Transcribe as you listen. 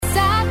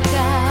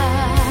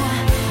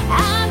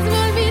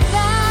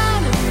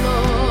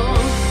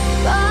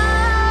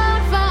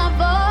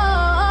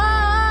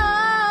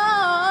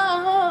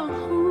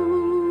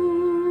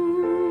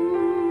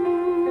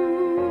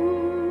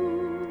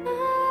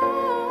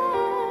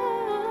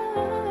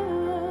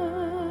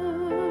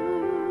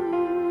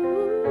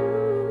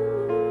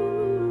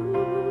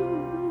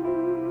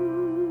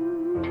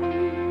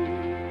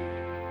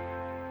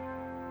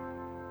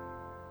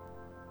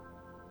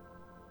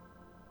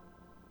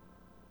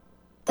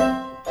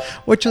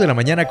8 de la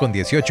mañana con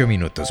 18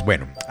 minutos.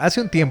 Bueno,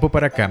 hace un tiempo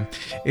para acá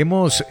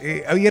hemos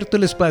abierto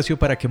el espacio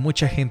para que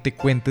mucha gente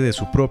cuente de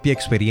su propia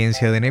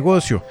experiencia de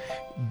negocio.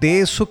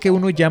 De eso que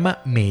uno llama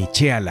me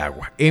eché al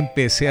agua.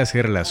 Empecé a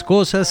hacer las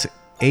cosas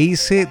e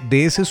hice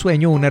de ese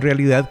sueño una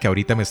realidad que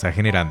ahorita me está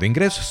generando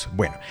ingresos.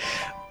 Bueno,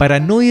 para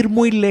no ir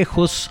muy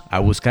lejos a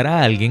buscar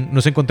a alguien,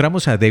 nos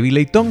encontramos a Debbie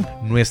Leitón,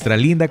 nuestra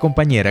linda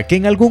compañera, que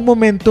en algún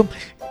momento,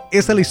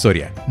 esta es la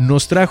historia,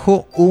 nos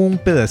trajo un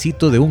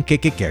pedacito de un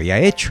queque que había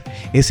hecho.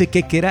 Ese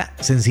queque era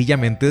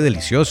sencillamente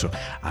delicioso.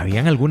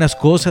 Habían algunas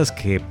cosas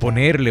que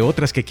ponerle,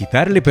 otras que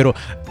quitarle, pero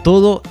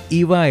todo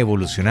iba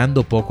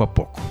evolucionando poco a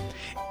poco.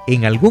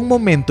 En algún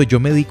momento yo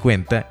me di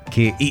cuenta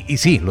que, y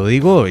sí, lo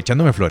digo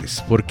echándome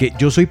flores, porque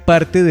yo soy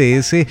parte de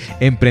ese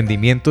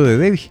emprendimiento de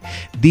Debbie.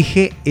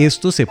 Dije,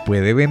 esto se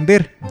puede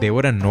vender.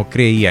 Débora no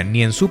creía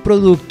ni en su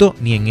producto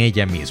ni en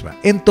ella misma.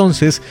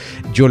 Entonces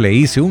yo le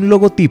hice un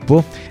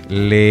logotipo,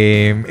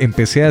 le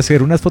empecé a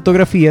hacer unas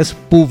fotografías,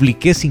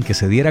 publiqué sin que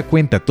se diera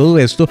cuenta todo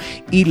esto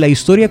y la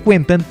historia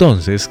cuenta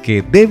entonces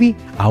que Debbie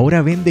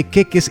ahora vende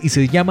queques y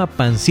se llama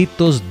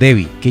Pancitos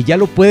Debbie, que ya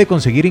lo puede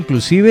conseguir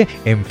inclusive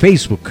en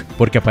Facebook,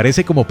 porque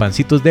aparece como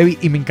Pancitos Debbie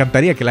y me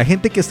encantaría que la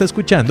gente que está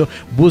escuchando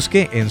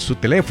busque en su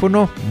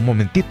teléfono un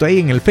momentito ahí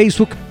en el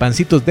Facebook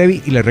Pancitos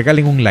Debbie y le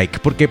regalen un like,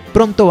 porque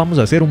pronto vamos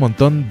a hacer un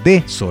montón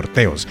de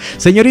sorteos.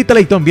 Señorita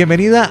Leitón,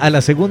 bienvenida a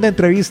la segunda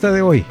entrevista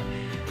de hoy.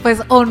 Pues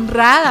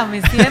honrada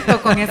me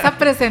siento con esa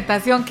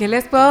presentación, ¿qué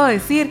les puedo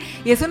decir?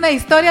 Y es una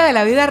historia de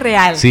la vida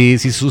real. Sí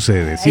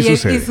sucede,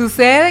 Y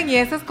suceden, y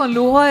eso es con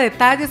lujo de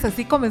detalles.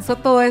 Así comenzó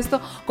todo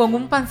esto con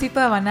un pancito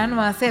de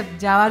banano hace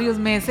ya varios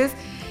meses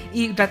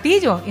y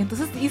ratillo.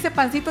 Entonces hice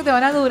pancitos de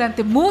banano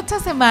durante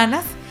muchas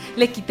semanas,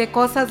 le quité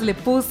cosas, le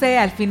puse,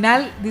 al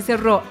final dice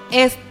Ro,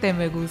 este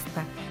me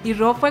gusta. Y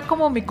Ro fue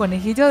como mi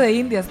conejillo de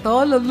indias.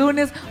 Todos los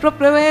lunes, Ro,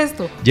 pruebe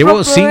esto.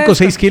 Llevo 5 o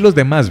 6 kilos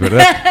de más,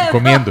 ¿verdad?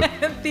 Comiendo. No,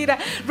 mentira.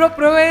 Ro,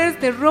 pruebe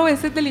este. Ro,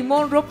 este es de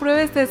limón. Ro,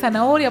 pruebe este de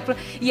zanahoria.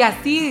 Y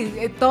así,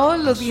 todos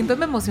los días. Entonces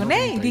me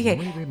emocioné y dije,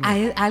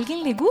 a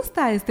alguien le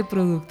gusta este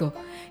producto.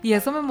 Y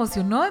eso me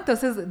emocionó.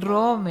 Entonces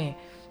Ro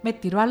me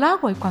tiró al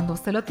agua. Y cuando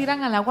usted lo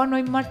tiran al agua no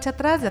hay marcha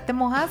atrás. Ya te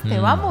mojaste,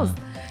 vamos.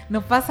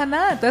 No pasa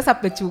nada, entonces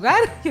a pechugar.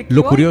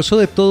 Lo curioso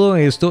de todo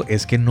esto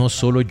es que no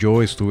solo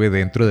yo estuve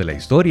dentro de la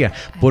historia,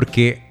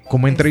 porque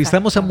como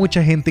entrevistamos a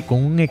mucha gente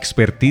con un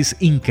expertise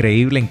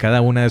increíble en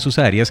cada una de sus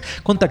áreas,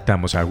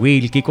 contactamos a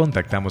Wilkie,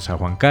 contactamos a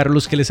Juan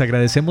Carlos, que les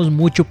agradecemos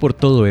mucho por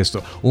todo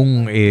esto.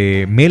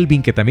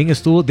 Melvin, que también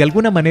estuvo de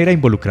alguna manera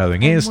involucrado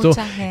en esto.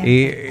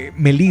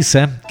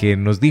 Melissa, que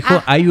nos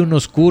dijo, hay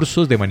unos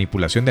cursos de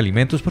manipulación de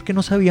alimentos, porque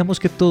no sabíamos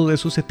que todo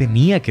eso se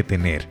tenía que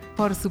tener.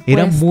 Por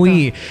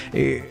supuesto.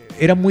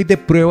 Era muy de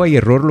prueba y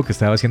error lo que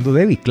estaba haciendo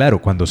Debbie. Claro,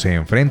 cuando se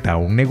enfrenta a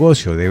un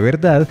negocio de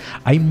verdad,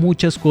 hay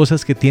muchas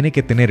cosas que tiene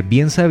que tener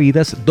bien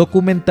sabidas,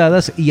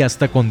 documentadas y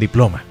hasta con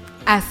diploma.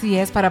 Así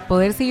es, para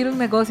poder seguir un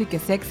negocio y que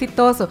sea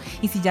exitoso.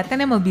 Y si ya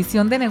tenemos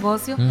visión de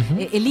negocio,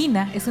 el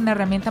INA es una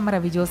herramienta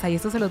maravillosa y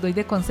esto se los doy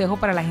de consejo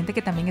para la gente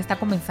que también está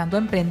comenzando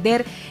a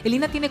emprender. El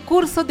INA tiene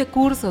cursos de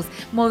cursos,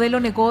 modelo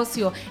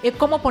negocio,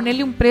 cómo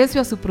ponerle un precio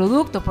a su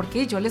producto,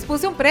 porque yo les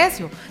puse un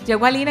precio.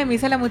 Llegó al INA y me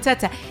dice la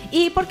muchacha,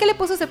 ¿y por qué le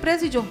puso ese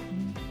precio? Y yo,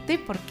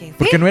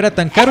 porque no era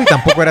tan caro y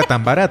tampoco era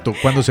tan barato.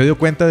 Cuando se dio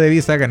cuenta, Debbie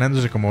estaba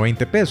ganándose como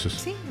 20 pesos.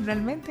 Sí,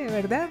 realmente,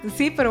 ¿verdad?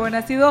 Sí, pero bueno,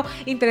 ha sido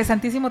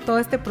interesantísimo todo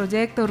este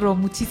proyecto, Ro.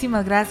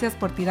 Muchísimas gracias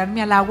por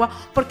tirarme al agua,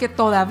 porque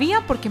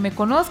me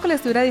conozco, le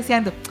estuviera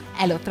diciendo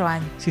el otro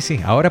año. Sí,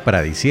 ahora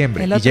para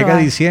diciembre. Y llega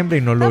diciembre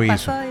y no lo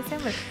hizo.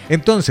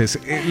 Entonces,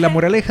 la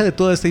moraleja de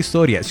toda esta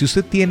historia, si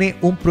usted tiene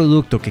un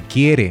producto que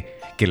quiere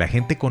que la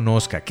gente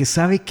conozca, que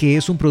sabe que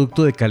es un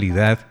producto de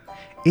calidad,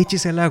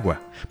 échese al agua.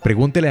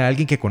 Pregúntele a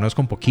alguien que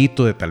conozca un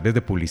poquito de tal vez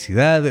de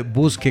publicidad,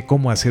 busque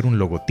cómo hacer un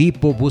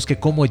logotipo, busque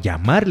cómo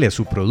llamarle a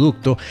su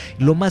producto.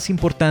 Lo más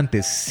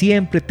importante,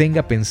 siempre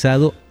tenga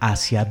pensado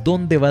hacia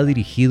dónde va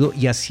dirigido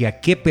y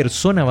hacia qué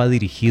persona va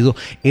dirigido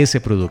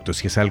ese producto.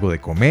 Si es algo de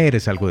comer,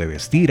 es algo de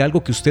vestir,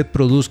 algo que usted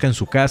produzca en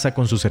su casa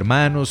con sus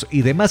hermanos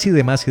y demás.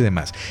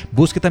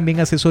 Busque también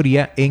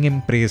asesoría en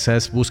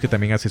empresas, busque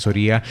también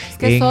asesoría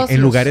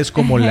en lugares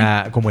como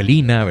el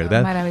INA,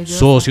 ¿verdad? Maravilloso.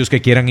 Socios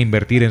que quieran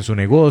invertir en su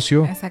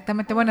negocio.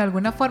 Exactamente. Bueno, de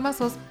alguna forma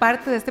sos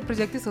parte de este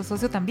proyecto y sos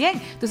socio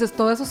también. Entonces,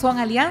 todo eso son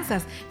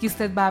alianzas que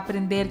usted va a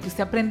aprender, que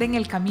usted aprende en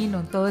el camino,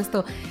 en todo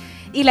esto.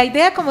 Y la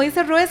idea, como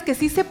dice Ro, es que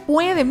sí se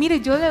puede.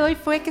 Mire, yo le doy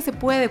fe que se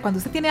puede. Cuando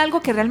usted tiene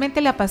algo que realmente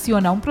le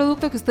apasiona, un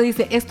producto que usted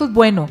dice, esto es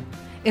bueno,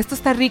 esto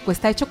está rico,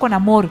 está hecho con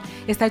amor,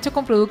 está hecho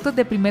con productos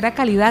de primera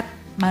calidad,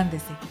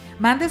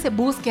 mándese,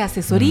 busque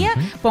asesoría,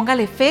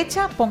 póngale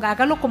fecha,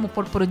 hágalo como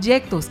por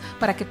proyectos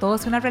para que todo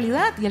sea una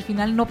realidad y al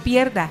final no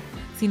pierda.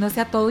 Si no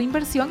sea todo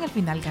inversión, al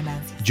final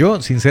ganancia.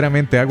 Yo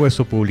sinceramente hago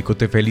esto público.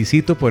 Te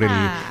felicito por el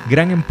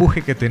gran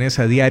empuje que tenés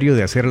a diario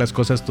de hacer las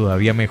cosas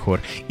todavía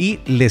mejor. Y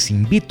les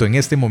invito en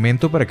este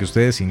momento para que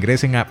ustedes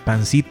ingresen a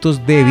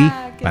Pancitos Debbie,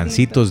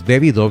 Pancitos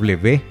Debbie,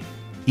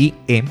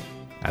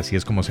 así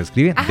es como se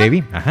escribe, Ajá,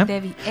 Debbie. Ajá.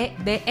 Debbie,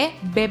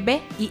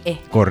 E-D-E-B-B-I-E.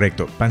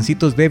 Correcto,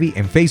 Pancitos Debbie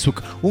en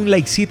Facebook, un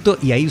likecito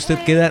y ahí usted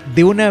queda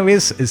de una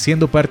vez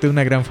siendo parte de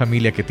una gran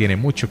familia que tiene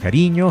mucho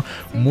cariño,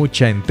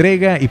 mucha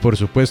entrega y por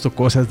supuesto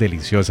cosas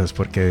deliciosas,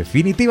 porque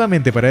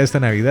definitivamente para esta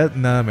Navidad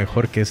nada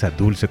mejor que esa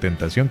dulce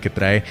tentación que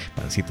trae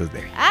Pancitos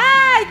Debbie.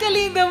 ¡Ay, qué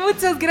lindo!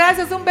 Muchas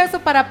gracias. Un beso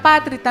para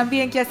Patri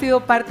también, que ha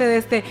sido parte de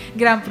este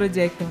gran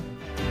proyecto.